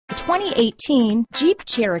2018 Jeep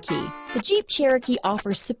Cherokee. The Jeep Cherokee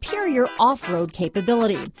offers superior off-road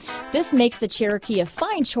capability. This makes the Cherokee a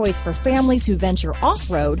fine choice for families who venture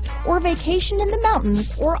off-road or vacation in the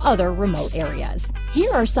mountains or other remote areas.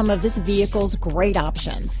 Here are some of this vehicle's great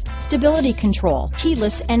options: stability control,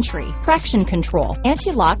 keyless entry, traction control,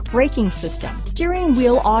 anti-lock braking system, steering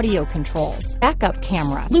wheel audio controls, backup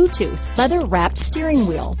camera, Bluetooth, leather-wrapped steering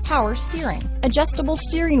wheel, power steering, adjustable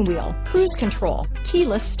steering wheel, cruise control,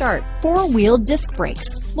 keyless start, four-wheel disc brakes,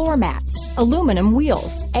 floor mats, aluminum wheels,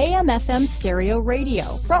 AM/FM stereo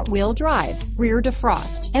radio, front-wheel drive, rear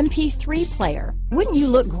defrost, MP3 player. Wouldn't you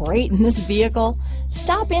look great in this vehicle?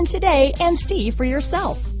 Stop in today and see for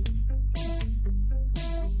yourself.